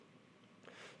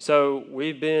So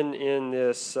we've been in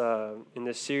this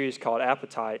series called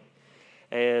Appetite,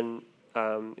 and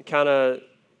kind of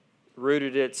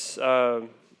rooted its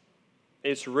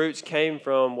roots came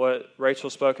from what Rachel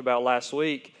spoke about last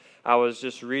week. I was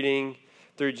just reading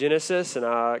through Genesis, and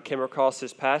I came across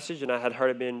this passage, and I had heard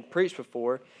it being preached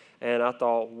before, and I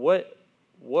thought, what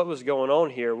was going on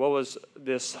here? What was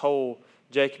this whole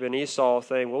Jacob and Esau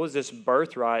thing? What was this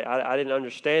birthright? I didn't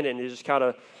understand it, and it just kind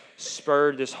of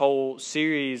spurred this whole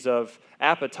series of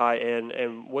appetite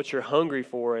and what you're hungry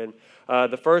for. And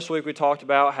the first week we talked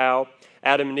about how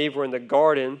Adam and Eve were in the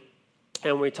garden,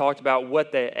 and we talked about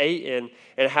what they ate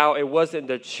and how it wasn't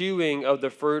the chewing of the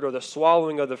fruit or the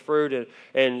swallowing of the fruit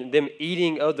and them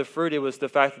eating of the fruit. It was the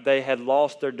fact that they had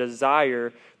lost their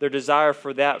desire. Their desire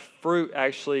for that fruit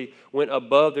actually went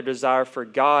above their desire for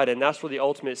God, and that's where the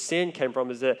ultimate sin came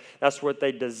from, is that's what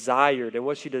they desired. And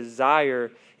what you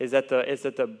desire is at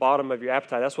the bottom of your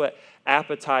appetite. That's what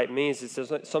appetite means.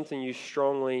 It's something you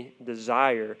strongly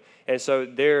desire. And so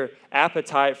their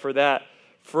appetite for that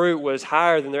fruit was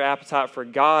higher than their appetite for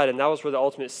God, and that was where the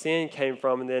ultimate sin came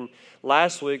from. And then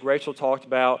last week, Rachel talked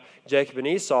about Jacob and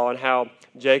Esau and how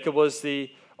Jacob was the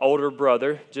older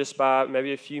brother, just by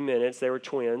maybe a few minutes. They were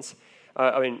twins.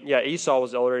 Esau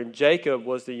was the older, and Jacob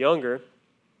was the younger.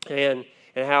 And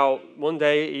how one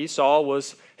day Esau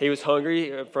was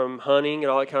hungry from hunting and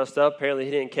all that kind of stuff. Apparently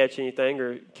he didn't catch anything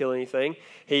or kill anything.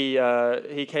 He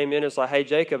came in and was like, "Hey,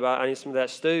 Jacob, I need some of that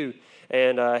stew."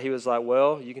 And he was like,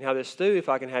 "Well, you can have this stew if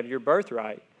I can have your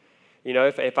birthright. You know,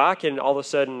 if I can, all of a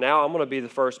sudden now I'm going to be the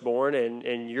firstborn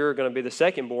and you're going to be the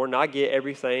secondborn, and I get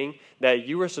everything that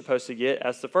you were supposed to get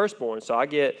as the firstborn. So I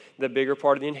get the bigger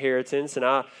part of the inheritance, and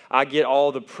I get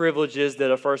all the privileges that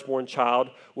a firstborn child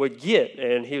would get."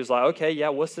 And he was like, "Okay, yeah,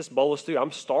 what's this bowl of stew?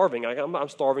 I'm starving. I'm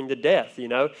starving to death, you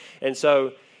know." And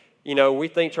so, you know, we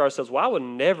think to ourselves, well, I would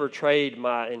never trade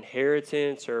my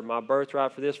inheritance or my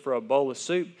birthright for this, for a bowl of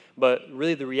soup. But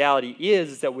really the reality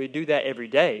is that we do that every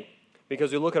day,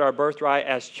 because we look at our birthright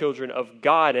as children of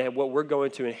God and what we're going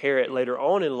to inherit later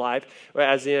on in life,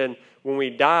 as in when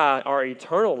we die, our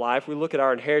eternal life. We look at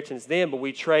our inheritance then, but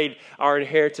we trade our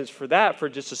inheritance for that for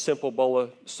just a simple bowl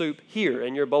of soup here.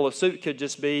 And your bowl of soup could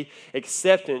just be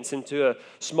acceptance into a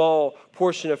small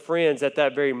portion of friends at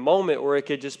that very moment, or it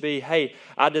could just be, hey,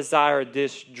 I desire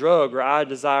this drug, or I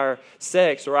desire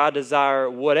sex, or I desire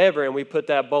whatever, and we put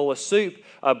that bowl of soup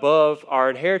above our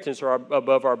inheritance or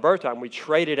above our birthright, and we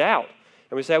trade it out.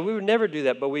 And we say, we would never do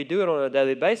that, but we do it on a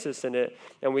daily basis, and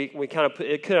we kind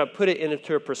of put it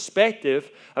into a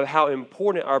perspective of how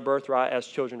important our birthright as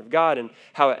children of God, and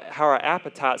how our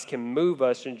appetites can move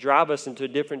us and drive us into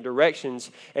different directions,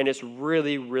 and it's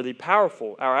really, really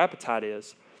powerful. Our appetite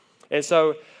is. And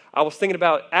so I was thinking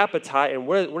about appetite, and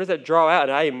where does that draw out?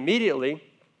 And I immediately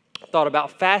thought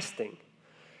about fasting,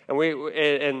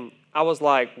 and I was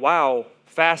like, wow,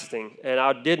 fasting. And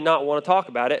I did not want to talk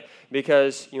about it,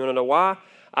 because you want to know why?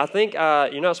 I think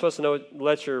you're not supposed to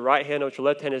let your right hand know what your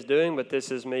left hand is doing, but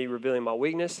this is me revealing my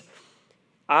weakness.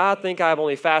 I think I've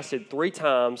only fasted 3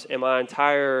 times in my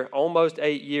entire almost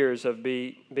 8 years of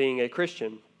being a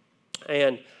Christian.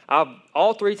 And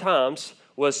all 3 times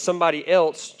was somebody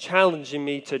else challenging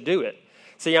me to do it.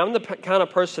 See, I'm the kind of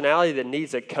personality that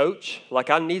needs a coach. Like,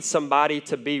 I need somebody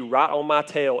to be right on my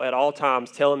tail at all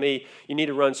times, telling me, you need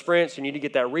to run sprints, you need to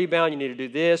get that rebound, you need to do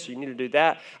this, you need to do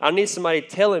that. I need somebody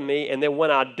telling me, and then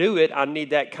when I do it, I need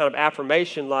that kind of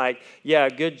affirmation, like, yeah,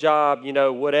 good job, you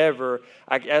know, whatever.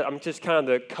 I'm just kind of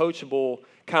the coachable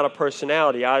kind of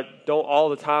personality. I don't all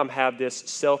the time have this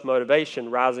self-motivation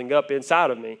rising up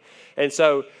inside of me. And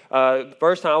so the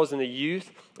first time I was in the youth,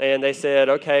 and they said,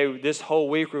 okay, this whole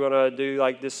week we're going to do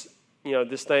like this, you know,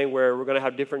 this thing where we're going to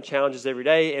have different challenges every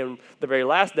day. And the very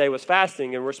last day was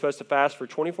fasting, and we're supposed to fast for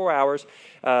 24 hours.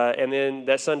 And then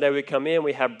that Sunday we come in,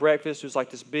 we have breakfast. It was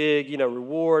like this big, you know,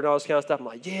 reward and all this kind of stuff. I'm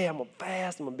like, yeah, I'm going to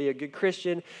fast. I'm going to be a good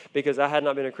Christian, because I had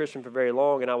not been a Christian for very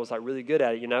long, and I was like really good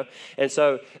at it, you know. And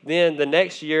so then the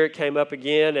next year it came up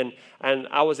again, and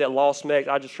I was at Lost Mex.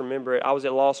 I just remember it. I was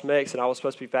at Lost Mex, and I was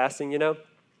supposed to be fasting, you know.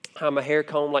 I had my hair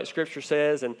combed like Scripture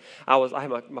says, and I had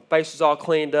my face was all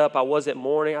cleaned up. I wasn't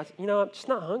mourning. I'm just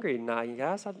not hungry tonight, you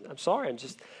guys. I'm sorry. I'm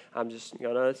just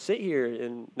gonna sit here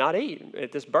and not eat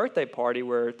at this birthday party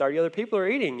where 30 other people are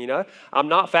eating. You know, I'm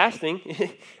not fasting.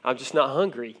 I'm just not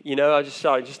hungry. You know, I just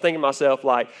thinking to myself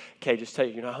like, okay, just tell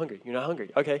you you're not hungry. You're not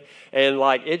hungry. Okay, and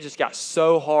like it just got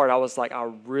so hard. I was like, I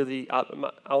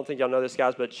don't think y'all know this,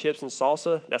 guys, but chips and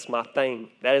salsa, that's my thing.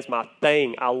 That is my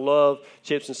thing. I love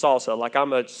chips and salsa. Like,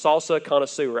 I'm a salsa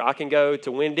connoisseur. I can go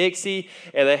to Winn-Dixie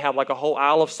and they have like a whole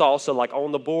aisle of salsa like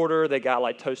on the border. They got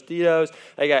like Tostitos.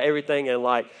 They got everything, and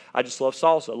like I just love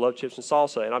salsa. I love chips and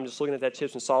salsa. And I'm just looking at that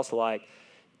chips and salsa like,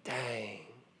 dang,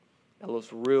 that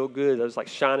looks real good. It was like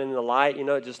shining in the light,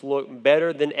 it just looked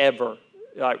better than ever.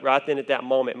 Like right then at that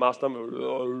moment, my stomach,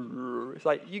 it's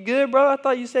like, you good, bro? I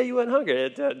thought you said you wasn't hungry.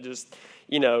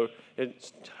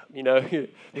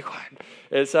 Be quiet.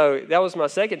 And so that was my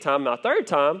second time. My third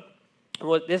time,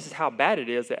 well, this is how bad it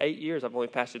is. At 8 years, I've only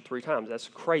fasted 3 times. That's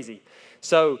crazy.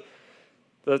 So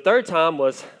the third time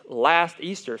was last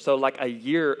Easter, so like a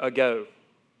year ago,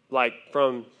 like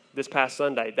from this past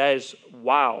Sunday. That is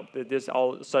wild that this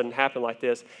all of a sudden happened like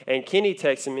this. And Kenny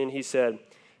texted me and he said,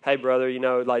 hey, brother,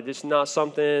 like this is not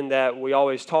something that we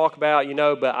always talk about,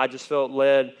 but I just felt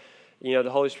led, the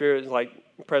Holy Spirit was like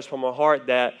pressed upon my heart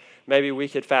that maybe we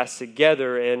could fast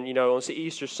together. And, on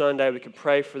Easter Sunday, we could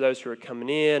pray for those who are coming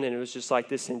in. And it was just like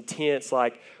this intense,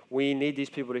 like we need these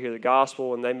people to hear the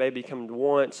gospel and they may be coming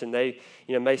once and they,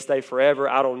 may stay forever.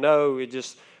 I don't know.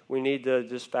 We need to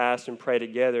just fast and pray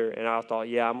together. And I thought,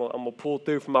 yeah, I'm going to pull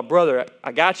through for my brother.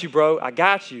 I got you, bro. I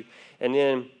got you. And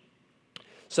then,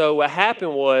 so what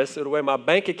happened was, the way my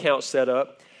bank account's set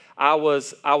up, I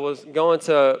was going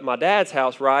to my dad's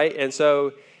house, right? And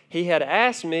so he had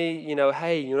asked me,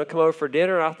 hey, you want to come over for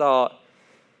dinner? And I thought,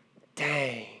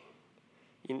 dang,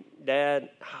 Dad,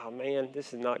 oh man,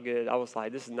 this is not good. I was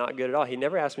like, this is not good at all. He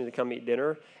never asked me to come eat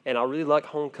dinner, and I really like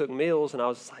home-cooked meals, and I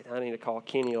was just like, I need to call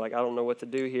Kenny. Like, I don't know what to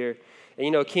do here.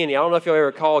 And Kenny, I don't know if you'll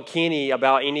ever call Kenny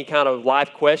about any kind of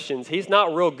life questions. He's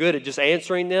not real good at just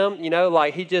answering them,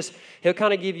 like he'll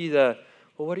kind of give you the,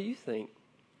 well, what do you think?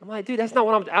 I'm like, dude, that's not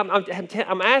what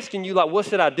I'm asking you, like, what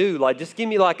should I do? Like, just give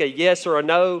me like a yes or a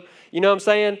no, you know what I'm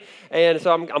saying? And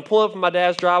so I'm pulling up from my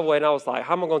dad's driveway, and I was like,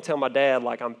 how am I going to tell my dad,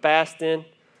 like, I'm fasting,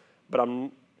 but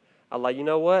I'm like, you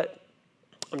know what?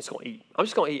 I'm just going to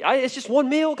eat. It's just one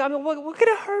meal. I mean, what could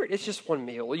it hurt? It's just one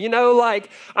meal. I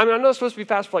know it's supposed to be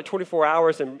fast for like 24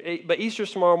 hours, but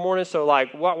Easter's tomorrow morning, so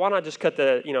like, why not just cut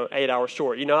the, 8 hours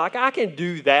short? I can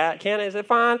do that. Is it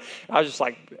fine? I was just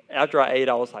like, after I ate,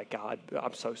 I was like, God,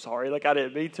 I'm so sorry. Like, I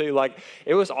didn't mean to. Like,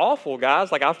 it was awful,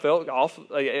 guys. Like, I felt awful.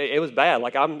 Like, it was bad.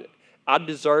 Like, I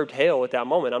deserved hell at that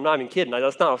moment. I'm not even kidding. Like,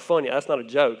 that's not funny. That's not a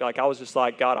joke. Like, I was just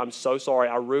like, God, I'm so sorry.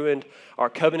 I ruined our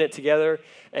covenant together.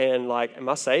 And like, am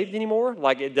I saved anymore?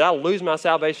 Like, did I lose my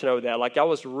salvation over that? Like, I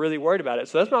was really worried about it.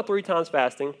 So that's my 3 times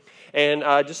fasting. And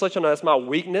just to let you know, that's my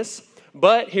weakness.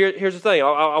 But here's the thing.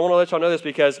 I want to let y'all know this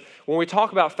because when we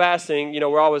talk about fasting,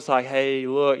 we're always like, hey,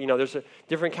 look, there's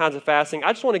different kinds of fasting.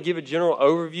 I just want to give a general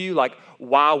overview, like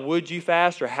why would you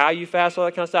fast or how you fast, all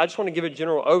that kind of stuff. I just want to give a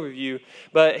general overview.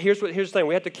 But here's the thing.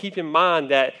 We have to keep in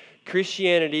mind that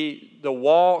Christianity, the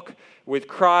walk with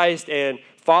Christ and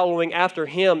following after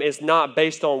Him is not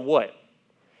based on what?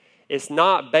 It's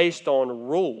not based on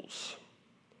rules.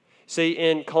 See,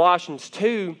 in Colossians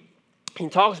 2, he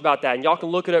talks about that, and y'all can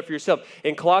look it up for yourself.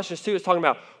 In Colossians 2, it's talking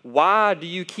about why do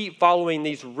you keep following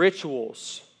these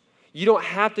rituals? You don't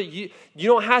have to. You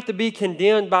don't have to be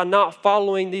condemned by not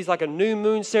following these, like a new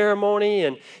moon ceremony,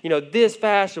 and this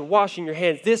fast and washing your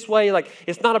hands this way. Like,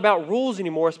 it's not about rules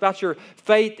anymore. It's about your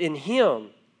faith in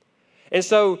Him. And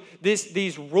so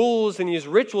these rules and these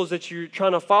rituals that you're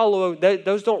trying to follow,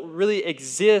 those don't really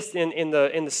exist in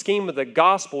the scheme of the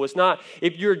gospel. It's not,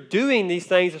 if you're doing these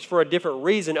things, it's for a different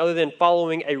reason other than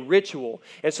following a ritual.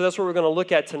 And so that's what we're going to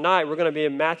look at tonight. We're going to be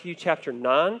in Matthew chapter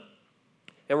 9.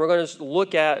 And we're going to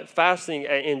look at fasting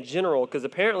in general, because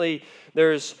apparently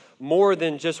there's more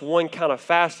than just one kind of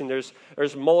fasting. There's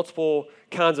multiple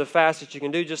kinds of fast that you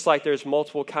can do, just like there's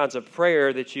multiple kinds of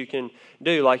prayer that you can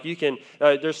do. Like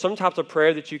there's some types of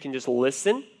prayer that you can just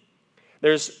listen.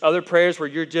 There's other prayers where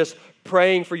you're just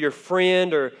praying for your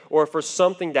friend or for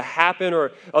something to happen,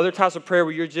 or other types of prayer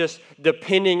where you're just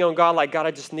depending on God, like, God,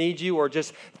 I just need you, or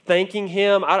just thanking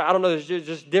Him. I don't know, there's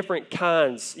just different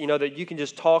kinds, that you can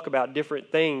just talk about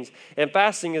different things. And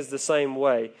fasting is the same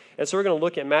way. And so we're going to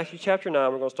look at Matthew chapter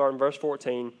 9. We're going to start in verse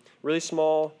 14. Really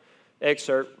small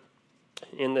excerpt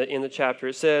in the chapter.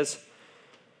 It says,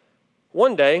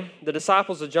 one day, the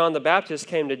disciples of John the Baptist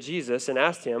came to Jesus and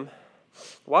asked Him,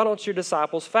 why don't your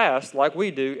disciples fast like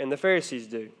we do and the Pharisees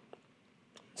do?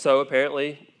 So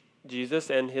apparently, Jesus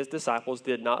and His disciples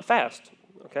did not fast.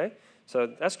 Okay?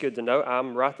 So that's good to know.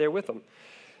 I'm right there with them.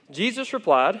 Jesus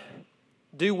replied,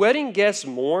 do wedding guests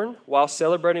mourn while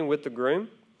celebrating with the groom?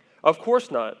 Of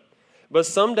course not. But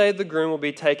someday the groom will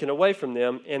be taken away from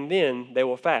them, and then they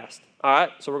will fast. All right?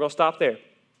 So we're going to stop there.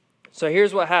 So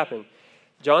here's what happened.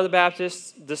 John the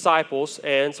Baptist's disciples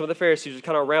and some of the Pharisees were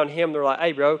kind of around him. They're like,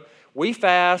 hey, bro, we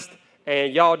fast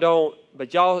and y'all don't,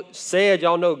 but y'all said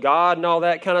y'all know God and all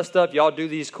that kind of stuff. Y'all do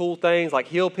these cool things like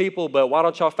heal people, but why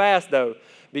don't y'all fast though?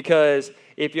 because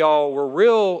if y'all were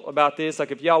real about this,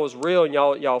 like if y'all was real and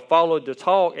y'all followed the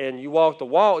talk and you walked the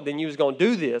walk, then you was going to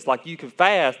do this. Like you could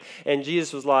fast. And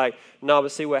Jesus was like, no,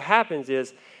 but see what happens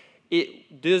is,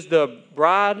 does the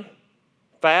bride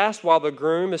fast while the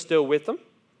groom is still with them?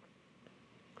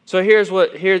 So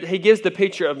here he gives the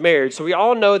picture of marriage. So we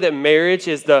all know that marriage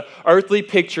is the earthly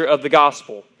picture of the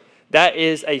gospel. That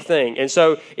is a thing. And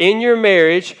so in your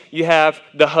marriage, you have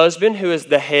the husband who is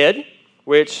the head,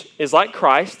 which is like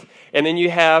Christ. And then you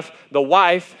have the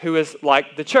wife who is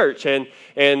like the church. And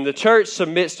the church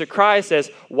submits to Christ as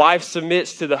wife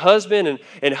submits to the husband.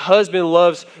 And husband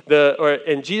loves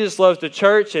and Jesus loves the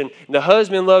church. And the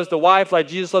husband loves the wife like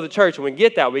Jesus loved the church. And we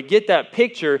get that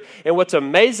picture. And what's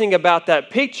amazing about that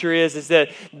picture is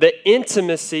that the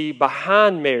intimacy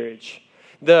behind marriage,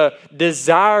 the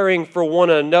desiring for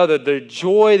one another, the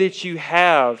joy that you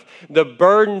have, the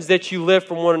burdens that you lift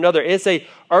from one another. It's a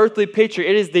earthly picture.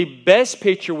 It is the best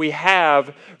picture we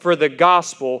have for the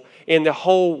gospel in the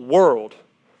whole world.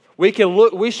 We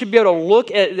should be able to look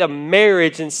at a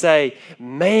marriage and say,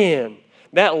 man,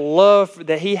 that love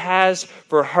that he has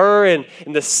for her and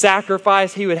the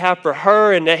sacrifice he would have for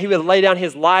her, and that he would lay down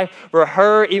his life for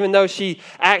her, even though she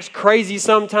acts crazy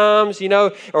sometimes,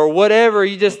 or whatever.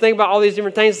 You just think about all these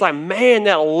different things. It's like, man,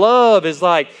 that love is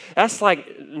that's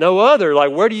like no other.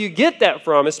 Like, where do you get that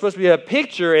from? It's supposed to be a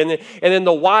picture. And then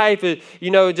the wife,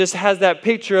 just has that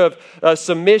picture of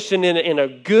submission in a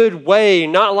good way,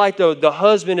 not like the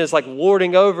husband is like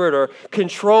lording over it or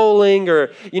controlling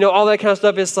or, all that kind of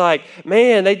stuff. It's like,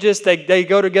 man, they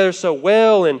go together so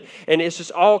well. And it's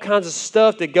just all kinds of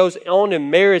stuff that goes on in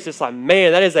marriage. It's like,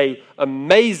 man, that is a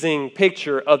amazing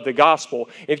picture of the gospel.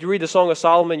 If you read the Song of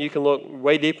Solomon, you can look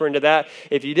way deeper into that.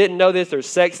 If you didn't know this, there's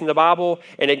sex in the Bible,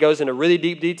 and it goes into really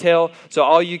deep detail. So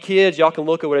all you kids, y'all can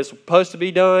look at what it's supposed to be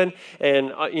done,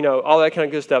 and all that kind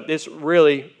of good stuff. It's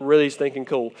really, really stinking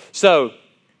cool. So,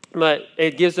 but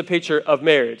it gives a picture of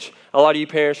marriage. A lot of you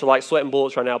parents are like sweating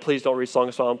bullets right now. Please don't read Song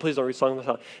of Solomon. Please don't read Song of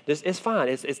Solomon. It's fine.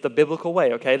 It's the biblical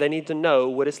way, okay? They need to know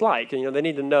what it's like. They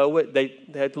need to know what they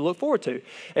have to look forward to.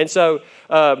 And so,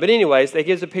 but anyways, it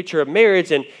gives a picture of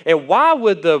marriage. And why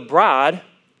would the bride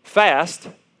fast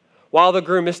while the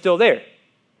groom is still there?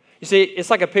 You see, it's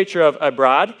like a picture of a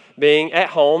bride being at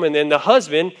home, and then the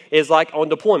husband is like on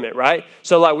deployment, right?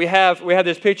 So like we have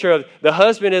this picture of the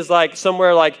husband is like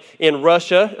somewhere like in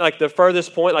Russia, like the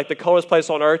furthest point, like the coldest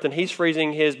place on earth, and he's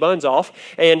freezing his buns off.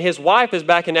 And his wife is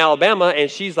back in Alabama,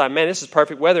 and she's like, man, this is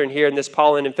perfect weather in here in this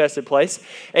pollen-infested place.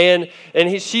 And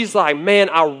she's like, man,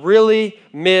 I really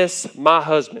miss my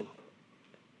husband.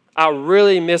 I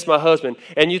really miss my husband.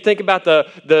 And you think about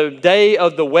the day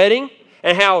of the wedding,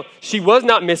 and how she was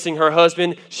not missing her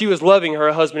husband. She was loving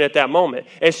her husband at that moment.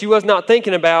 And she was not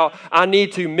thinking about, I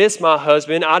need to miss my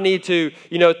husband. I need to,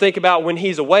 think about when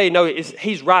he's away. No,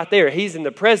 he's right there. He's in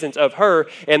the presence of her,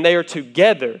 and they are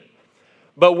together.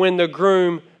 But when the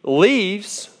groom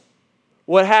leaves,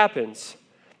 what happens?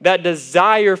 That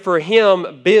desire for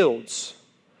him builds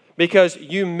because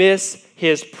you miss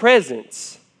his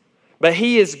presence. But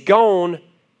he is gone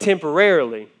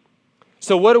temporarily.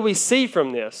 So what do we see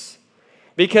from this?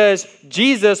 Because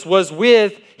Jesus was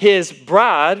with his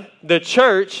bride, the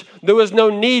church, there was no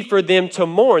need for them to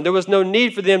mourn. There was no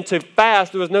need for them to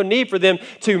fast. There was no need for them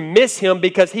to miss him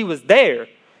because he was there.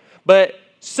 But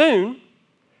soon,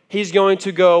 he's going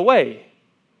to go away.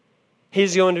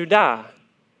 He's going to die.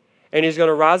 And he's going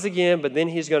to rise again, but then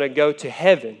he's going to go to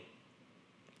heaven.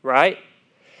 Right?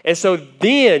 And so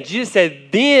then, Jesus said,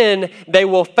 then they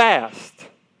will fast.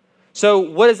 So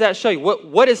what does that show you?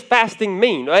 What does fasting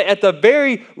mean? Right? At the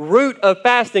very root of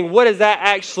fasting, what does that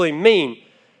actually mean?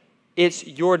 It's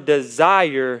your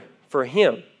desire for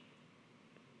him.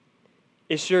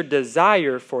 It's your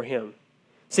desire for him.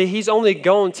 See, he's only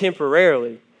gone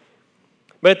temporarily.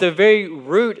 But at the very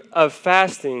root of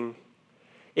fasting,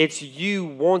 it's you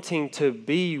wanting to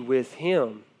be with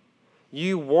him.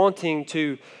 You wanting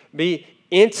to be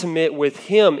intimate with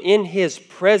him in his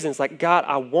presence. Like, God,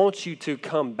 I want you to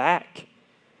come back.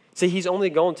 See, he's only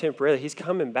gone temporarily. He's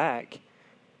coming back.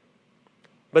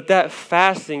 But that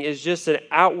fasting is just an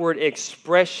outward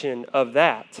expression of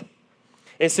that.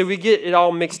 And so we get it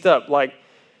all mixed up. Like,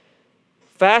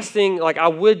 fasting, like I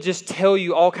would just tell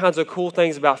you all kinds of cool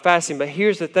things about fasting. But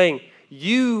here's the thing.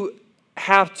 You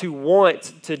have to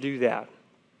want to do that.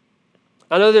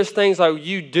 I know there's things like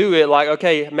you do it like,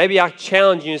 okay, maybe I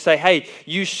challenge you and say, hey,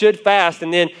 you should fast.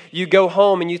 And then you go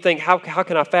home and you think, how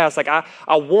can I fast? Like I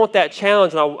want that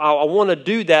challenge and I want to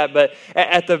do that. But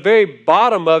at the very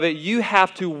bottom of it, you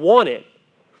have to want it.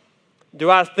 Do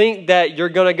I think that you're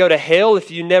going to go to hell if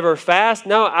you never fast?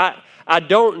 No, I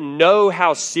don't know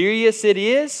how serious it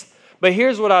is, but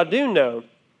here's what I do know,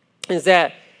 is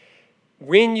that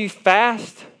when you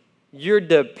fast, your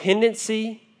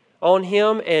dependency on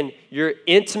him and your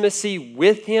intimacy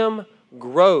with him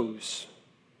grows.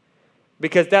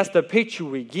 Because that's the picture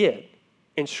we get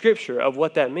in Scripture of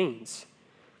what that means.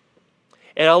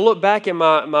 And I look back at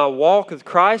my walk with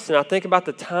Christ and I think about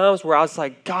the times where I was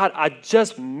like, God, I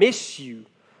just miss you.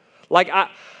 Like,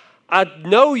 I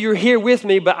know you're here with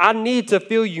me, but I need to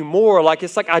feel you more. Like,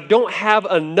 it's like I don't have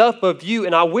enough of you.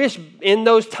 And I wish in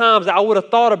those times I would have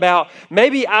thought about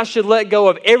maybe I should let go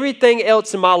of everything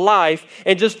else in my life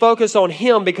and just focus on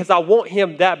him because I want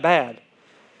him that bad.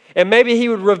 And maybe he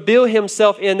would reveal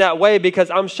himself in that way because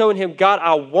I'm showing him, God,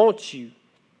 I want you.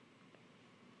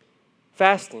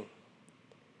 Fasting.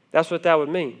 That's what that would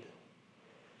mean.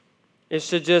 It's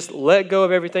to just let go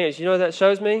of everything else. You know what that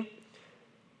shows me?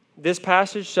 This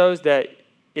passage shows that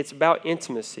it's about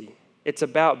intimacy. It's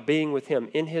about being with him,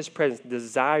 in his presence,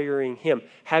 desiring him,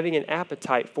 having an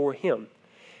appetite for him.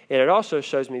 And it also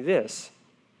shows me this,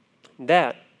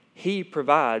 that he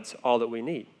provides all that we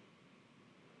need.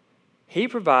 He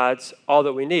provides all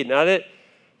that we need. Now,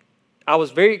 I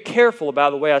was very careful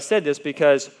about the way I said this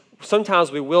because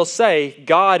sometimes we will say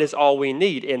God is all we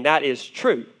need, and that is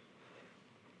true.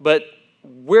 But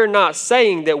we're not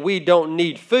saying that we don't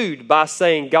need food by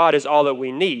saying God is all that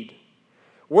we need.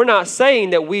 We're not saying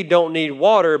that we don't need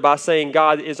water by saying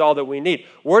God is all that we need.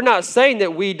 We're not saying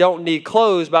that we don't need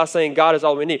clothes by saying God is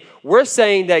all we need. We're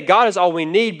saying that God is all we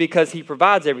need because he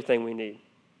provides everything we need.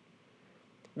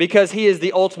 Because he is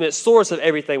the ultimate source of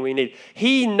everything we need.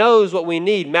 He knows what we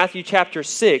need. Matthew chapter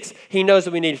 6, he knows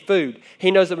that we need food.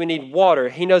 He knows that we need water.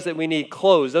 He knows that we need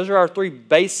clothes. Those are our three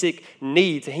basic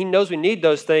needs. He knows we need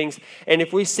those things. And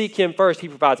if we seek him first, he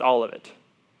provides all of it.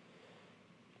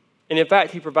 And in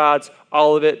fact, he provides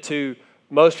all of it to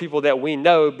most people that we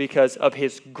know because of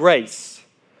his grace.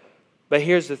 But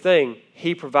here's the thing.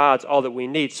 He provides all that we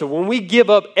need. So when we give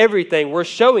up everything, we're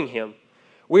showing him.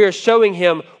 We are showing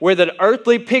him with an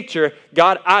earthly picture,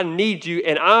 God, I need you,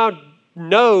 and I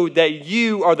know that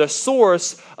you are the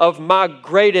source of my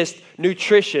greatest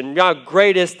nutrition, my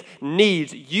greatest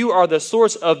needs. You are the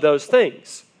source of those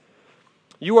things.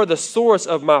 You are the source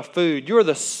of my food. You are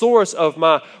the source of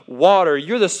my water.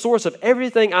 You're the source of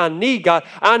everything I need, God.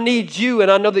 I need you,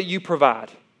 and I know that you provide.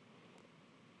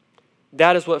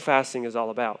 That is what fasting is all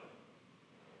about.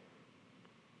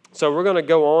 So we're going to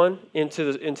go on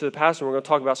into the passage, and we're going to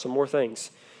talk about some more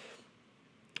things.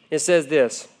 It says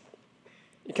this.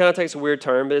 It kind of takes a weird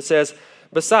turn, but it says,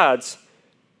 besides,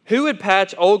 who would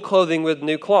patch old clothing with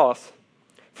new cloth?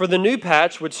 For the new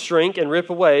patch would shrink and rip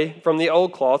away from the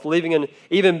old cloth, leaving an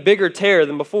even bigger tear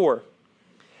than before.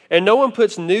 And no one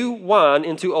puts new wine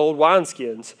into old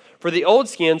wineskins, for the old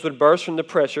skins would burst from the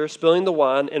pressure, spilling the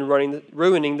wine and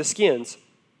ruining the skins.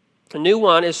 The new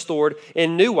wine is stored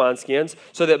in new wineskins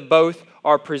so that both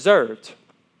are preserved.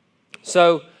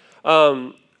 So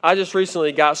I just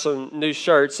recently got some new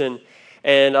shirts, and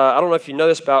I don't know if you know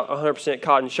this about 100%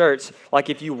 cotton shirts. Like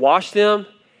if you wash them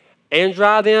and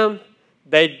dry them,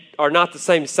 they are not the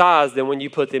same size than when you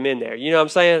put them in there. You know what I'm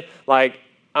saying? Like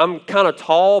I'm kind of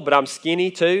tall, but I'm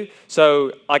skinny too.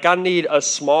 So like I need a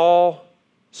small/big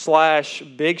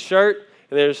shirt.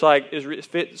 And there's like,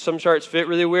 some shirts fit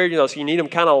really weird, so you need them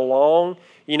kind of long,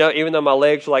 even though my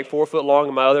legs are like 4 foot long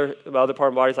and my other part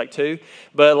of my body is like 2.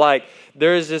 But like,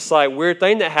 there's this like weird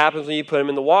thing that happens when you put them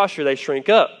in the washer, they shrink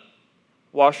up.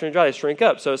 Washer and dry, they shrink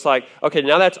up. So it's like, okay,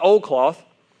 now that's old cloth.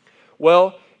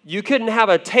 Well, you couldn't have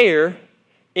a tear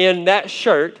in that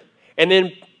shirt and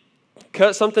then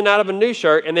cut something out of a new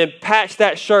shirt and then patch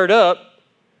that shirt up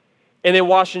and then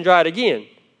wash and dry it again.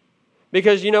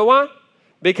 Because you know why?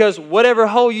 Because whatever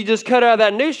hole you just cut out of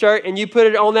that new shirt and you put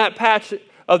it on that patch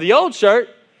of the old shirt,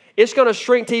 it's going to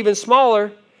shrink to even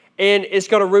smaller and it's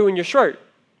going to ruin your shirt.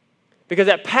 Because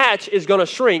that patch is going to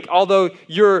shrink, although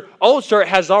your old shirt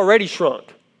has already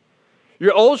shrunk.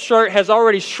 Your old shirt has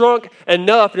already shrunk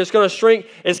enough and it's going to shrink.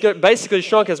 It's going to basically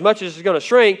shrunk as much as it's going to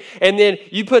shrink. And then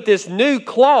you put this new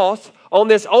cloth on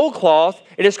this old cloth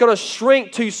and it's going to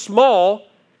shrink too small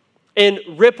and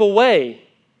rip away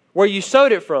where you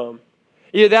sewed it from.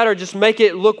 Either that or just make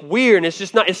it look weird and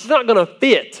it's not going to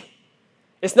fit.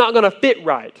 It's not going to fit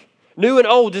right. New and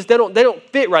old, they don't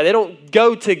fit right. They don't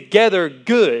go together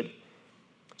good.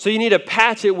 So you need to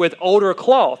patch it with older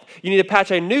cloth. You need to patch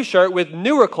a new shirt with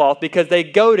newer cloth because they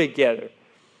go together.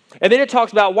 And then it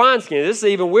talks about wineskins. This is an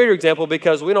even weirder example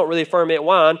because we don't really ferment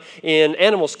wine in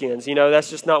animal skins. That's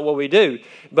just not what we do.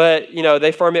 But,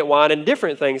 they ferment wine in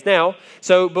different things now.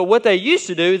 But what they used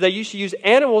to do, they used to use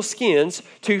animal skins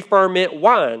to ferment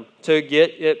wine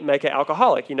to make it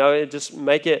alcoholic.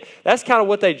 That's kind of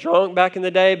what they drank back in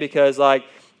the day because, they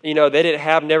didn't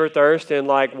have Never Thirst and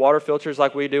water filters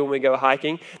like we do when we go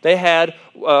hiking. They had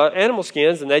animal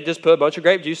skins and they just put a bunch of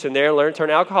grape juice in there and learned to turn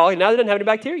alcoholic. Now they didn't have any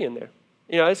bacteria in there.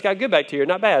 It's got good bacteria,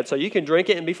 not bad. So you can drink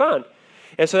it and be fine.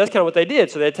 And so that's kind of what they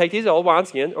did. So they'd take these old wine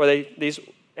skins or these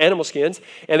animal skins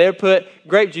and they'd put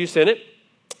grape juice in it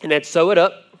and they'd sew it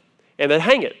up and then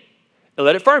hang it and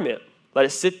let it ferment. Let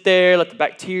it sit there, let the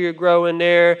bacteria grow in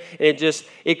there, and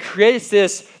it creates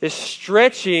this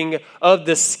stretching of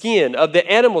the skin, of the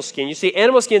animal skin. You see,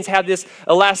 animal skins have this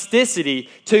elasticity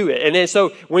to it. And then so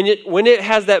when it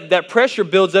has that pressure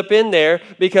builds up in there,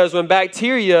 because when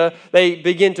bacteria, they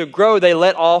begin to grow, they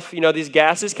let off, these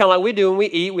gases, kind of like we do when we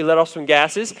eat, we let off some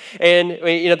gases. And,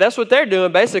 that's what they're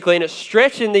doing basically, and it's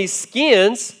stretching these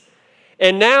skins,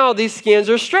 and now these skins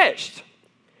are stretched.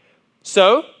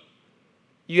 So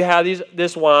you have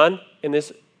this wine and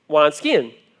this wine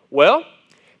skin. Well,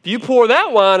 if you pour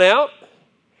that wine out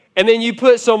and then you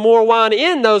put some more wine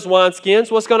in those wine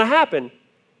skins, what's going to happen?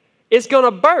 It's going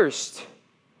to burst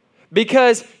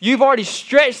because you've already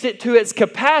stretched it to its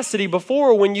capacity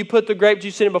before when you put the grape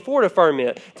juice in it before to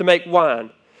ferment, to make wine.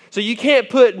 So you can't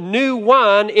put new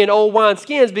wine in old wine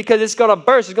skins because it's going to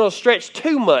burst. It's going to stretch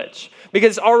too much,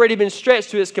 because it's already been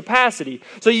stretched to its capacity.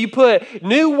 So you put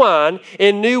new wine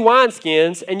in new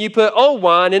wineskins, and you put old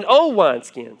wine in old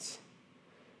wineskins.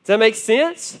 Does that make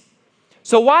sense?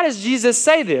 So why does Jesus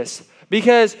say this?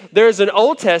 Because there's an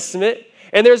Old Testament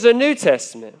and there's a New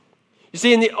Testament. You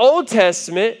see, in the Old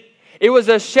Testament, it was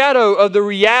a shadow of the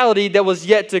reality that was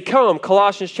yet to come.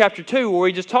 Colossians chapter 2, where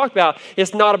we just talked about,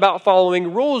 it's not about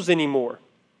following rules anymore.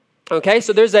 Okay,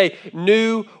 so there's a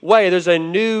new way. There's a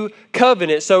new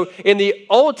covenant. So in the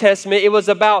Old Testament, it was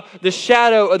about the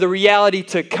shadow of the reality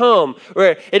to come.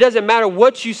 Where it doesn't matter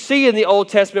what you see in the Old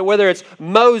Testament, whether it's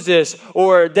Moses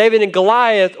or David and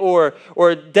Goliath or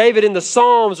David in the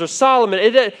Psalms or Solomon.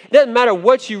 It doesn't matter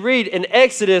what you read in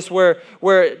Exodus where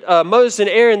Moses and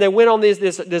Aaron, they went on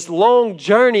this long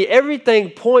journey. Everything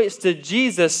points to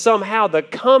Jesus somehow, the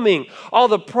coming. All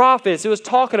the prophets, it was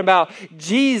talking about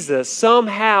Jesus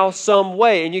somehow, some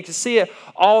way. And you can see it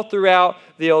all throughout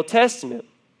the Old Testament.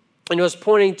 And it was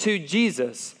pointing to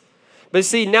Jesus. But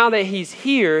see, now that he's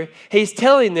here, he's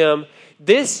telling them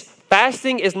this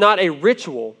fasting is not a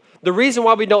ritual. The reason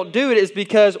why we don't do it is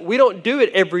because we don't do it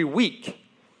every week.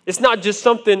 It's not just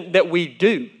something that we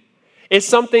do. It's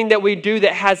something that we do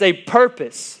that has a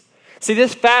purpose. See,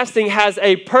 this fasting has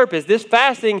a purpose. This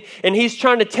fasting, and he's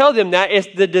trying to tell them that it's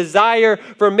the desire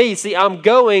for me. See, I'm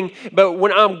going, but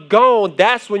when I'm gone,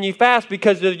 that's when you fast,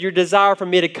 because of your desire for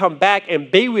me to come back and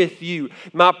be with you,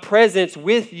 my presence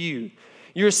with you,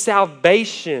 your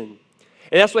salvation.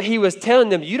 And that's what he was telling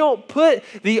them. You don't put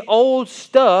the old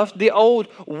stuff, the old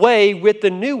way with the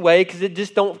new way, because it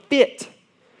just don't fit.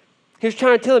 He was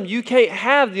trying to tell them, you can't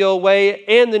have the old way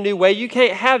and the new way. You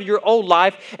can't have your old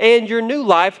life and your new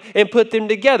life and put them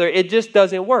together. It just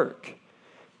doesn't work.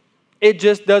 It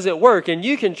just doesn't work. And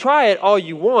you can try it all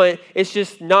you want. It's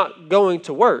just not going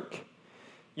to work.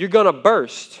 You're going to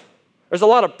burst. There's a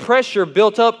lot of pressure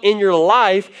built up in your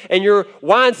life, and your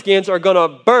wineskins are going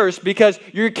to burst because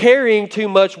you're carrying too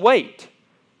much weight.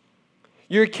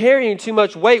 You're carrying too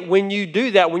much weight when you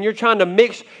do that, when you're trying to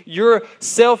mix your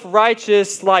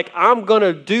self-righteous, like, I'm going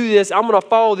to do this, I'm going to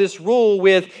follow this rule,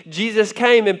 with Jesus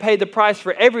came and paid the price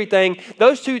for everything.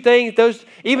 Those two things,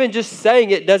 even just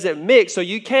saying it doesn't mix, so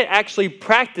you can't actually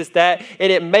practice that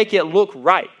and it make it look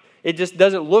right. It just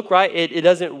doesn't look right. It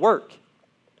doesn't work.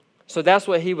 So that's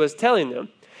what he was telling them.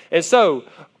 And so,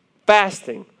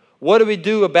 fasting, what do we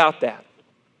do about that?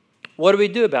 What do we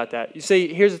do about that? You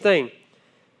see, here's the thing.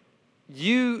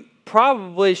 You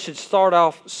probably should start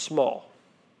off small.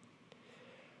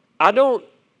 I don't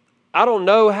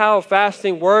know how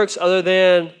fasting works other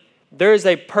than there's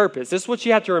a purpose. This is what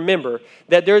you have to remember,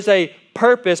 that there's a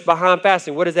purpose behind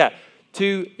fasting. What is that?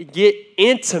 To get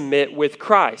intimate with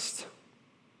Christ.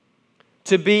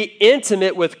 To be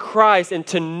intimate with Christ and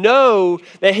to know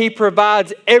that he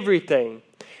provides everything.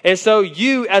 And so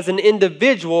you as an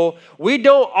individual, we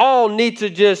don't all need to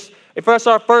just, if it's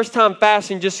our first time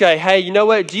fasting, just say, hey, you know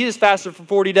what? Jesus fasted for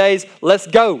 40 days. Let's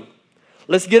go.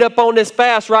 Let's get up on this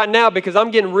fast right now because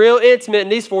I'm getting real intimate in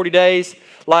these 40 days.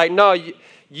 Like, no,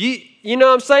 you know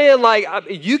what I'm saying? Like,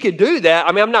 you could do that.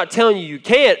 I mean, I'm not telling you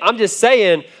can't. I'm just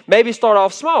saying maybe start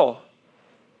off small.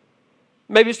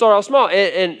 maybe start off small.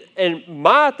 And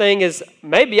my thing is,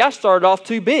 maybe I started off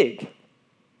too big.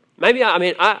 Maybe, I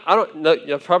don't know,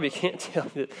 you probably can't tell,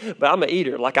 but I'm an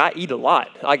eater. Like, I eat a lot.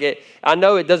 I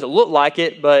know it doesn't look like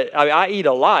it, but I eat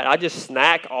a lot. I just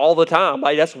snack all the time.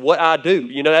 Like, that's what I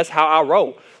do. That's how I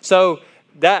roll. So,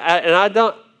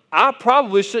 I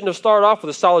probably shouldn't have started off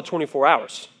with a solid 24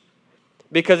 hours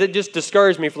because it just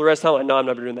discouraged me for the rest of the time. Like, no, I'm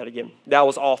never doing that again. That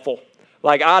was awful.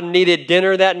 Like, I needed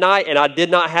dinner that night, and I did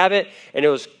not have it, and it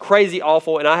was crazy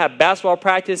awful, and I have basketball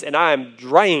practice, and I am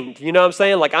drained. You know what I'm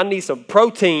saying? Like, I need some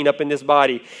protein up in this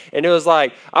body. And it was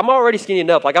like, I'm already skinny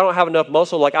enough. Like, I don't have enough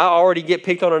muscle. Like, I already get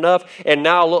picked on enough, and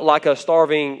now I look like a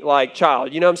starving, like,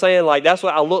 child. You know what I'm saying? Like, that's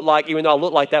what I look like, even though I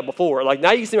looked like that before. Like,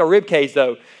 now you can see my rib cage,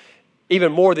 though,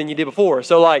 even more than you did before.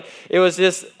 So, like, it was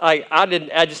just, like, I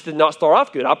just did not start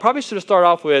off good. I probably should have started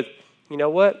off with, you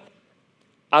know what?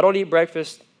 I don't eat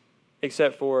breakfast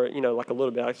except for, like a little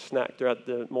bit. I snack throughout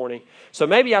the morning. So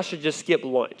maybe I should just skip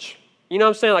lunch. You know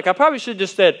what I'm saying? Like, I probably should have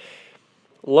just said,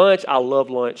 lunch, I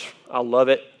love lunch. I love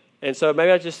it. And so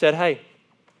maybe I just said, hey,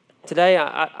 today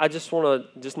I just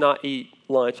want to just not eat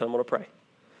lunch. I'm going to pray.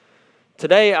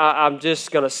 Today I'm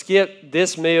just going to skip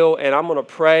this meal, and I'm going to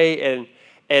pray,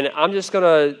 and I'm just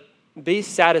going to be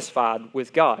satisfied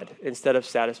with God instead of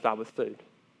satisfied with food.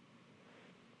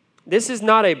 This is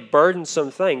not a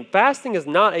burdensome thing. Fasting is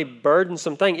not a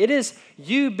burdensome thing. It is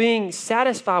you being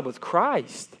satisfied with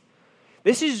Christ.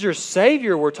 This is your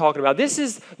Savior we're talking about. This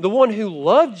is the one who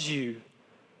loved you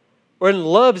or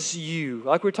loves you,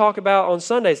 like we talk about on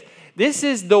Sundays. This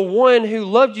is the one who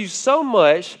loved you so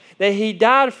much that he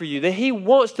died for you, that he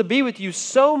wants to be with you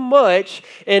so much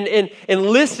and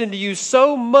listen to you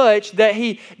so much that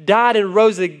he died and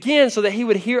rose again so that he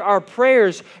would hear our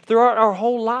prayers throughout our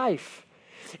whole life.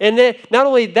 And then not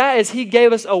only that, is he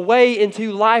gave us a way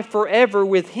into life forever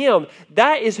with him.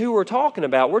 That is who we're talking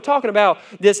about. We're talking about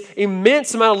this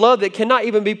immense amount of love that cannot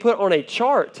even be put on a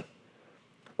chart.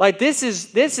 Like, this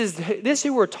is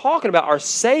who we're talking about, our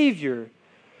Savior.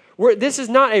 This is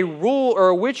not a rule or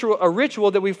a ritual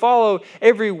that we follow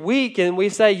every week and we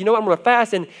say, you know what, I'm going to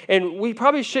fast. And we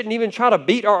probably shouldn't even try to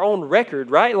beat our own record,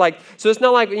 right? Like, so it's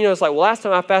not like, it's like, well, last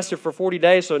time I fasted for 40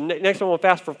 days, so next time I'm going to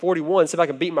fast for 41, see if I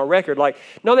can beat my record. Like,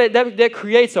 no, that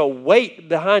creates a weight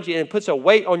behind you and puts a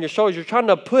weight on your shoulders. You're trying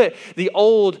to put the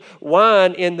old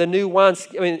wine in the new wine.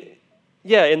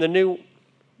 In the new,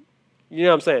 you know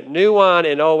what I'm saying? New wine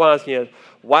in old wineskin.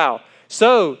 Wow.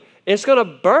 So it's going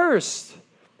to burst.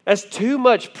 That's too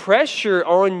much pressure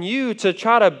on you to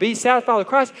try to be satisfied with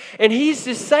Christ. And he's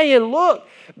just saying, look,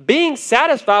 being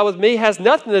satisfied with me has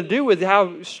nothing to do with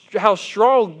how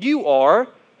strong you are.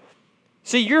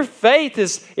 See, your faith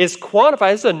is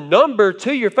quantified. It's a number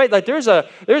to your faith. Like there's a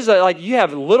like you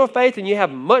have little faith and you have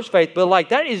much faith, but like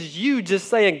that is you just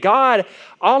saying, God,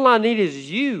 all I need is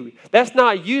you. That's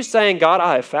not you saying, God,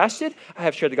 I have fasted, I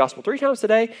have shared the gospel 3 times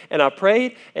today, and I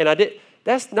prayed, and I did.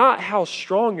 That's not how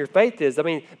strong your faith is. I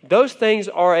mean, those things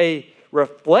are a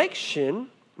reflection,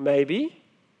 maybe,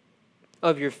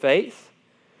 of your faith.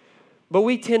 But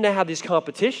we tend to have these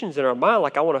competitions in our mind,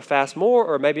 like I want to fast more,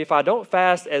 or maybe if I don't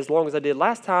fast as long as I did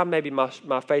last time, maybe my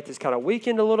faith is kind of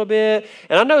weakened a little bit.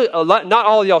 And I know not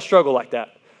all of y'all struggle like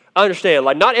that. I understand.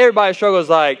 Like, not everybody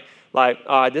struggles like all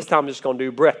right, this time I'm just going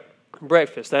to do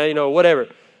breakfast, whatever.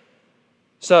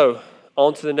 So,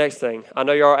 on to the next thing. I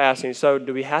know you are asking, so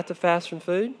do we have to fast from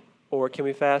food? Or can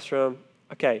we fast from...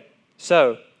 Okay,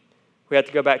 so we have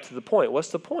to go back to the point. What's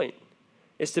the point?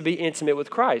 It's to be intimate with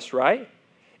Christ, right?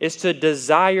 It's to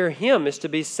desire him. It's to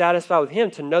be satisfied with him,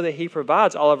 to know that he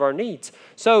provides all of our needs.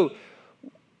 So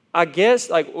I guess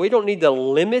we don't need to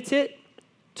limit it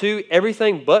to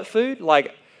everything but food.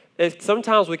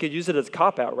 Sometimes we could use it as a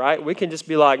cop-out, right? We can just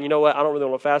be like, you know what, I don't really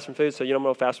want to fast from food, so I'm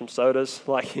going to fast from sodas.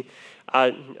 Like,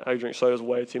 I drink sodas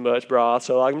way too much, bro.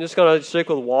 So I'm just going to stick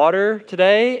with water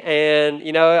today, and,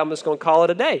 I'm just going to call it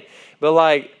a day.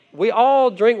 But, we all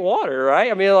drink water,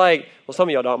 right? I mean, well, some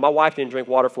of y'all don't. My wife didn't drink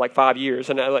water for 5 years,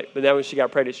 but then when she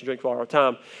got pregnant, she drinks water all the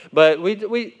time. But we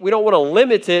don't want to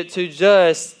limit it to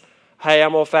just, hey,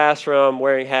 I'm going to fast from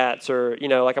wearing hats, or, I'm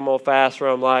going to fast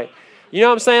from, you know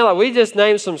what I'm saying? We just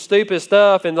named some stupid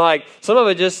stuff, and some of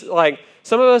it just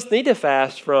some of us need to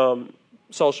fast from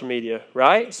social media,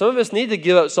 right? Some of us need to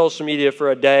give up social media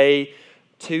for a day,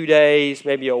 2 days,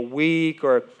 maybe a week,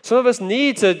 or some of us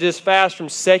need to just fast from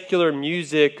secular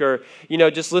music, or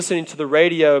just listening to the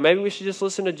radio. Maybe we should just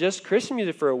listen to just Christian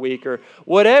music for a week, or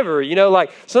whatever.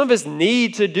 Some of us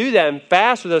need to do that and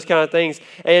fast for those kind of things,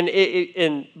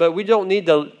 but we don't need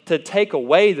to take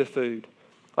away the food.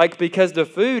 Because the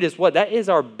food is what? That is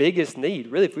our biggest need.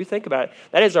 Really, if we think about it,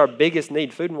 that is our biggest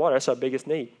need. Food and water, that's our biggest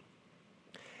need.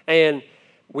 And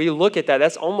we look at that.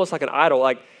 That's almost like an idol.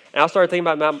 Like, and I started thinking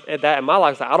about that in my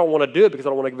life. Like, I don't want to do it because I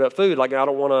don't want to give up food. Like, I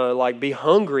don't want to like be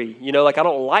hungry. You know, like I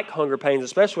don't like hunger pains,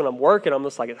 especially when I'm working. I'm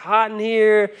just like, it's hot in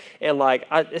here, and like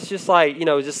it's just like, you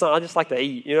know, I just like to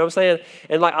eat. You know what I'm saying?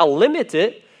 And like I limit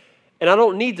it, and I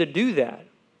don't need to do that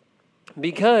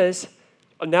because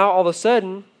now all of a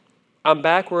sudden I'm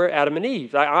back where Adam and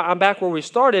Eve. I'm back where we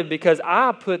started because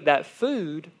I put that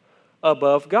food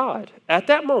above God. At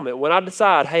that moment, when I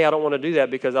decide, hey, I don't want to do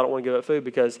that because I don't want to give up food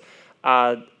because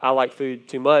I like food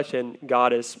too much and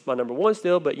God is my number one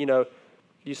still, but you know,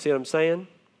 you see what I'm saying?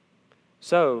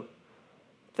 So,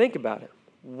 think about it.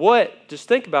 Just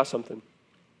think about something.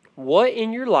 What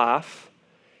in your life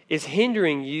is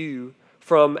hindering you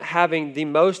from having the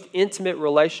most intimate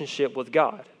relationship with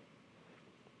God?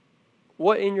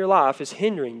 What in your life is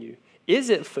hindering you? Is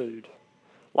it food?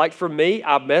 Like for me,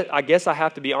 I guess I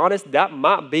have to be honest, that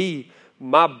might be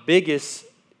my biggest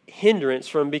hindrance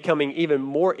from becoming even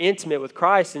more intimate with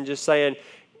Christ and just saying,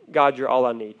 God, you're all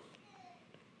I need.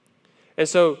 And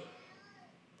so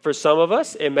for some of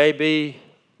us, it may be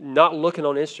not looking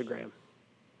on Instagram.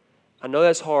 I know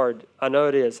that's hard. I know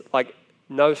it is. Like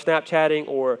no Snapchatting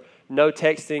or no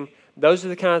texting. Those are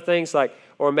the kind of things like,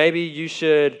 or maybe you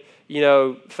should, you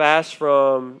know, fast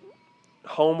from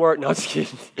homework. No, I'm just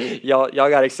kidding. Y'all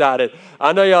got excited.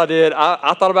 I know y'all did.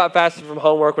 I thought about fasting from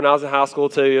homework when I was in high school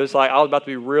too. It was like I was about to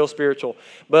be real spiritual.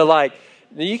 But like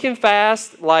you can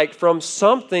fast like from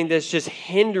something that's just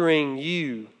hindering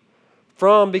you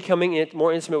from becoming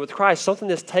more intimate with Christ. Something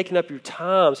that's taking up your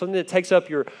time. Something that takes up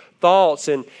your thoughts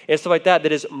and stuff like that.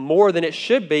 That is more than it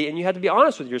should be. And you have to be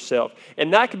honest with yourself.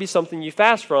 And that could be something you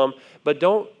fast from. But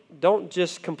don't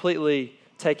just completely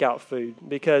take out food,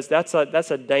 because that's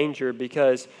a danger,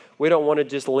 because we don't want to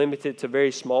just limit it to very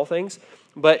small things,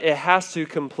 but it has to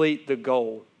complete the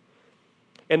goal.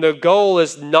 And the goal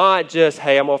is not just,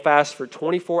 hey, I'm going to fast for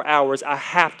 24 hours. I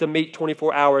have to meet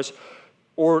 24 hours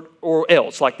or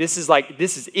else. Like this is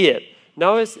it.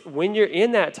 No, it's when you're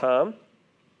in that time,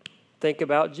 think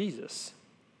about Jesus.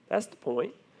 That's the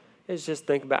point. It's just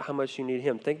think about how much you need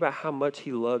him. Think about how much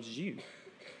he loves you.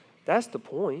 That's the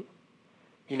point.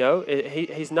 You know,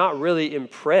 he's not really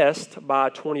impressed by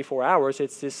 24 hours.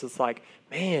 It's like,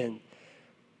 man,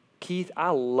 Keith, I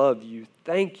love you.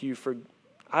 Thank you for,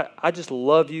 I just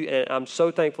love you, and I'm so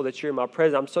thankful that you're in my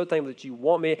presence. I'm so thankful that you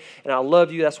want me, and I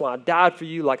love you. That's why I died for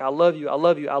you. Like, I love you, I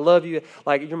love you, I love you.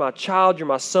 Like, you're my child, you're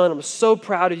my son. I'm so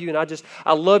proud of you, and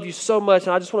I love you so much,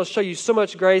 and I just want to show you so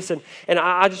much grace, and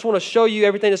I just want to show you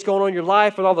everything that's going on in your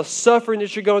life and all the suffering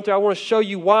that you're going through. I want to show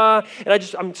you why,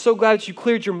 and I'm so glad that you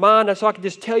cleared your mind so I can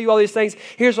just tell you all these things.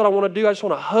 Here's what I want to do. I just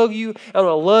want to hug you. I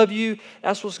want to love you.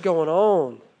 That's what's going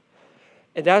on.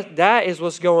 And that is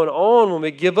what's going on when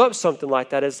we give up something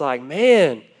like that. It's like,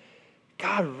 man,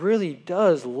 God really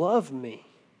does love me.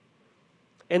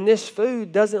 And this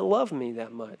food doesn't love me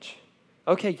that much.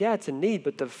 Okay, yeah, it's a need,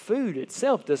 but the food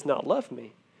itself does not love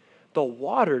me. The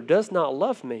water does not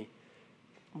love me.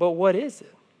 But what is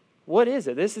it? What is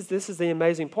it? This is the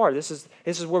amazing part. This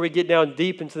is where we get down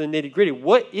deep into the nitty-gritty.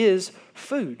 What is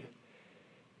food?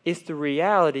 It's the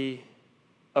reality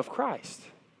of Christ.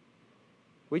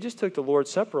 We just took the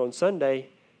Lord's Supper on Sunday.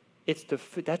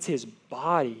 That's his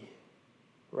body,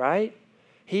 right?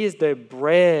 He is the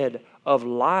bread of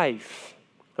life.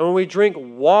 And when we drink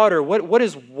water, what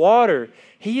is water?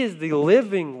 He is the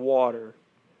living water.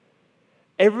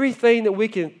 Everything that we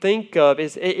can think of,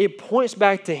 it points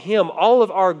back to him. All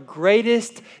of our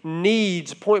greatest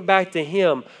needs point back to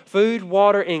him. Food,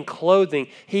 water, and clothing.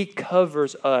 He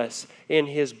covers us in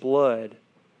his blood.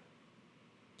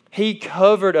 He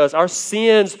covered us. Our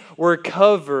sins were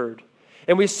covered.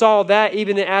 And we saw that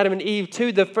even in Adam and Eve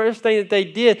too. The first thing that they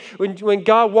did when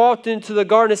God walked into the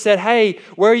garden and said, hey,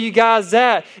 where are you guys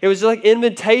at? It was like an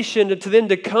invitation to them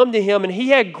to come to him. And he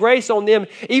had grace on them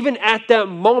even at that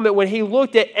moment when he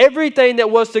looked at everything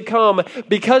that was to come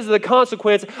because of the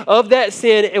consequence of that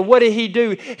sin. And what did he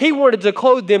do? He wanted to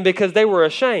clothe them because they were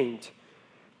ashamed.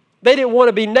 They didn't want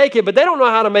to be naked, but they don't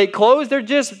know how to make clothes. They're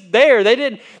just there. They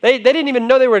didn't even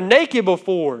know they were naked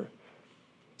before.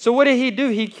 So what did he do?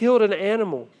 He killed an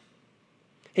animal.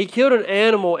 He killed an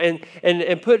animal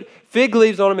and put fig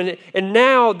leaves on them, and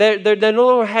now they no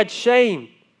longer had shame.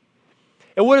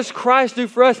 And what does Christ do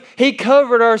for us? He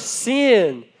covered our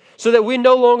sin so that we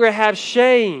no longer have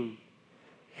shame.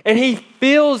 And he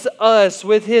fills us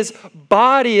with his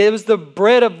body. It was the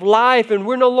bread of life. And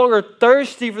we're no longer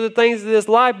thirsty for the things of this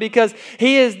life because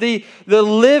he is the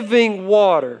living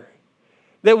water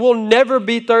that will never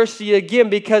be thirsty again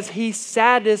because he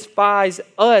satisfies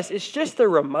us. It's just a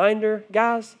reminder,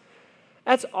 guys.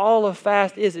 That's all a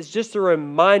fast is. It's just a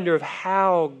reminder of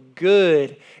how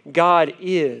good God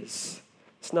is.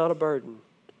 It's not a burden.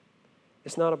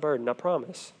 It's not a burden, I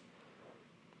promise.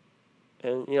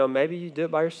 And, maybe you do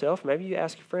it by yourself. Maybe you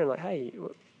ask a friend, like, hey,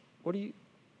 what do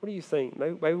you think?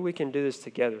 Maybe we can do this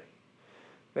together.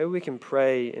 Maybe we can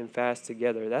pray and fast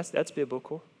together. That's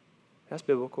biblical. That's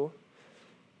biblical.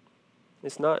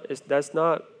 That's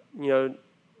not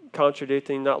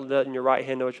contradicting, not letting your right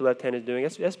hand know what your left hand is doing.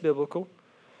 That's biblical.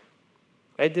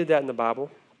 They did that in the Bible.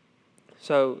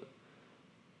 So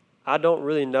I don't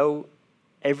really know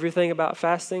everything about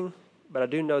fasting, but I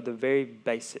do know the very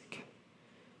basic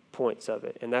points of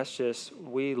it. And that's just,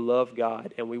 we love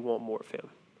God and we want more of Him.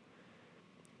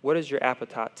 What is your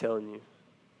appetite telling you?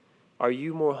 Are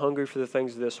you more hungry for the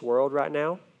things of this world right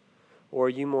now, or are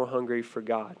you more hungry for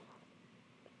God?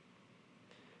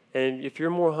 And if you're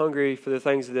more hungry for the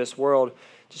things of this world,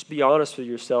 just be honest with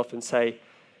yourself and say,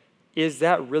 is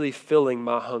that really filling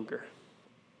my hunger?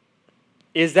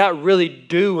 Is that really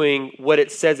doing what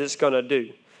it says it's going to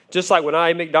do? Just like when I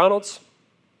ate McDonald's,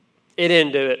 it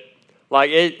didn't do it. Like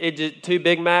it just 2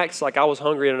 Big Macs, like I was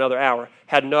hungry in another hour.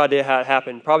 Had no idea how it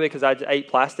happened. Probably because I ate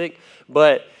plastic,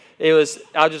 but I was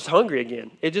just hungry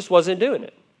again. It just wasn't doing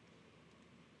it.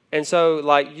 And so,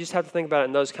 you just have to think about it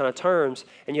in those kind of terms,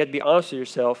 and you have to be honest with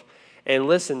yourself and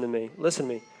listen to me. Listen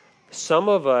to me. Some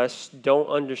of us don't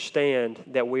understand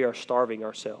that we are starving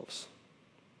ourselves.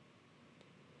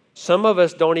 Some of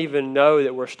us don't even know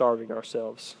that we're starving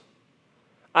ourselves.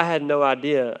 I had no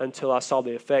idea until I saw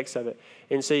the effects of it.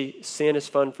 And see, sin is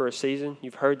fun for a season.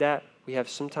 You've heard that.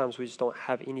 Sometimes we just don't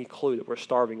have any clue that we're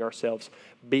starving ourselves.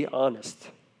 Be honest.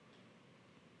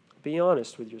 Be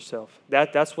honest with yourself.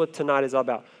 That's what tonight is all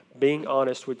about. Being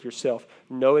honest with yourself.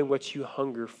 Knowing what you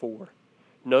hunger for.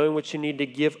 Knowing what you need to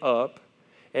give up.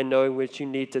 And knowing what you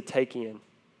need to take in.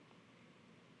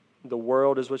 The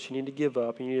world is what you need to give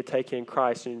up. You need to take in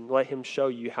Christ and let Him show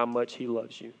you how much He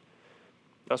loves you.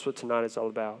 That's what tonight is all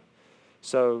about.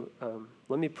 So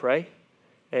let me pray.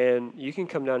 And you can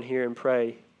come down here and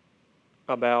pray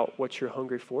about what you're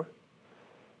hungry for.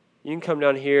 You can come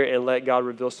down here and let God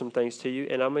reveal some things to you.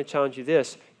 And I'm going to challenge you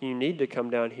this. You need to come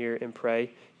down here and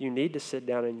pray. You need to sit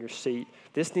down in your seat.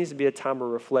 This needs to be a time of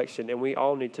reflection, and we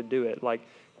all need to do it.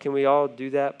 Can we all do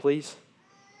that, please?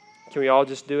 Can we all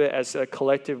just do it as a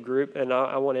collective group? And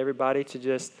I want everybody to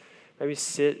just maybe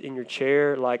sit in your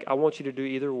chair. I want you to do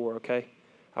either or, okay?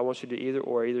 I want you to do either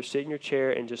or. Either sit in your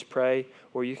chair and just pray,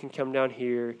 or you can come down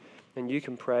here and you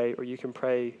can pray, or you can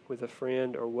pray with a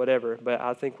friend or whatever. But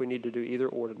I think we need to do either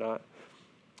or tonight.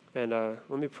 And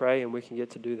let me pray and we can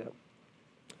get to do that.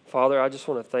 Father, I just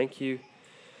want to thank you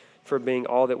for being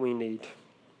all that we need.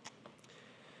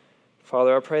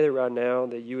 Father, I pray that right now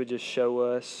that you would just show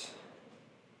us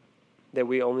that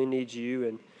we only need you.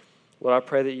 And Lord, I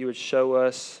pray that you would show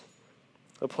us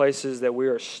the places that we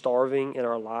are starving in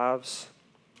our lives,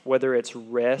 whether it's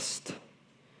rest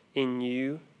in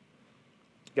you,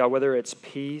 God, whether it's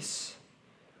peace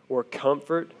or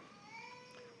comfort,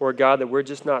 or God, that we're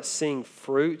just not seeing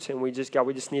fruit and we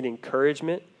just need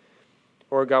encouragement,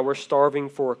 or God, we're starving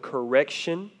for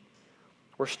correction.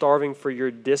 We're starving for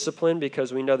your discipline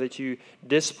because we know that you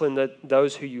discipline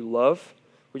those who you love.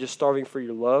 We're just starving for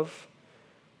your love.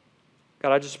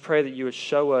 God, I just pray that you would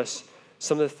show us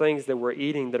some of the things that we're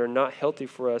eating that are not healthy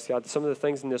for us, God. Some of the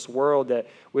things in this world that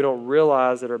we don't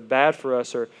realize that are bad for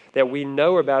us, or that we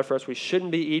know are bad for us. We shouldn't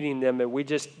be eating them, and we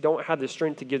just don't have the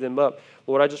strength to give them up.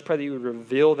 Lord, I just pray that you would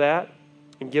reveal that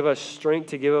and give us strength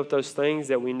to give up those things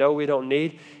that we know we don't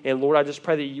need. And Lord, I just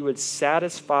pray that you would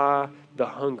satisfy the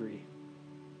hungry.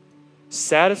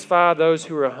 Satisfy those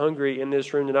who are hungry in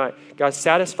this room tonight. God,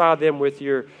 satisfy them with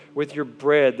your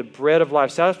bread, the bread of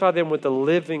life. Satisfy them with the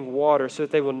living water so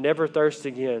that they will never thirst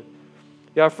again.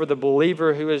 God, for the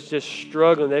believer who is just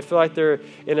struggling, they feel like they're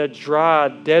in a dry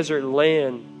desert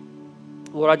land.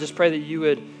 Lord, I just pray that you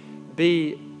would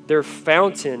be their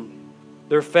fountain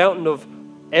of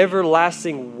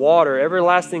everlasting water,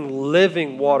 everlasting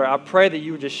living water. I pray that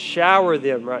you would just shower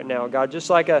them right now, God, just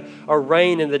like a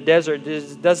rain in the desert.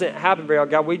 This doesn't happen very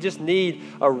often, God. We just need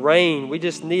a rain. We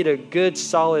just need a good,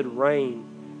 solid rain.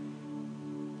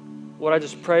 Lord, I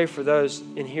just pray for those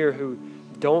in here who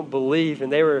don't believe, and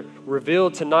they were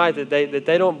revealed tonight that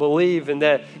they don't believe, and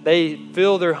that they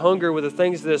fill their hunger with the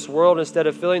things of this world instead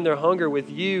of filling their hunger with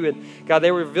you. And God,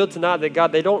 they were revealed tonight that,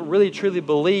 God, they don't really truly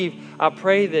believe. I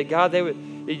pray that, God, that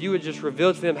you would just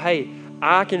reveal to them, hey,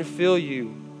 I can feel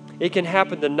you. It can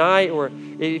happen tonight, or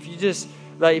if you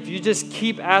just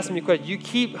keep asking me questions, you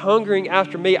keep hungering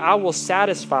after me, I will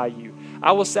satisfy you.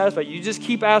 I will satisfy you. You just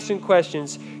keep asking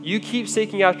questions. You keep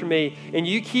seeking after me, and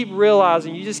you keep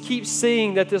realizing, you just keep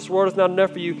seeing that this world is not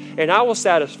enough for you, and I will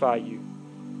satisfy you.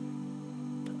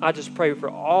 I just pray for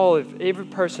every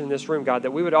person in this room, God,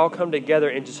 that we would all come together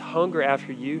and just hunger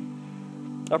after you.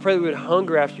 I pray that we would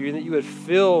hunger after you, and that you would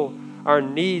fill our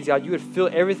needs, God. You would fill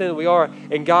everything that we are.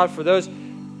 And God, for those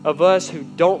of us who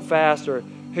don't fast or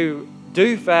who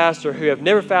do fast or who have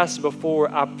never fasted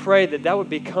before, I pray that that would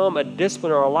become a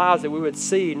discipline in our lives, that we would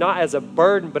see not as a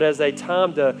burden, but as a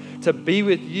time to be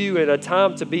with you, and a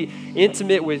time to be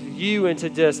intimate with you, and to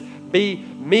just be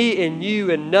me and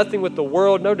you and nothing with the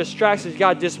world, no distractions,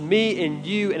 God, just me and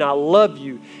you, and I love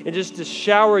you. And just to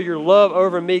shower your love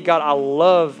over me, God, I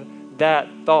love that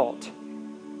thought.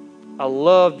 I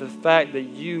love the fact that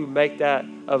you make that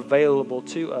available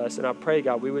to us. And I pray,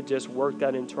 God, we would just work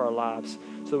that into our lives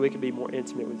so that we can be more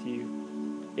intimate with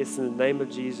you. It's in the name of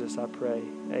Jesus I pray.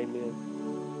 Amen.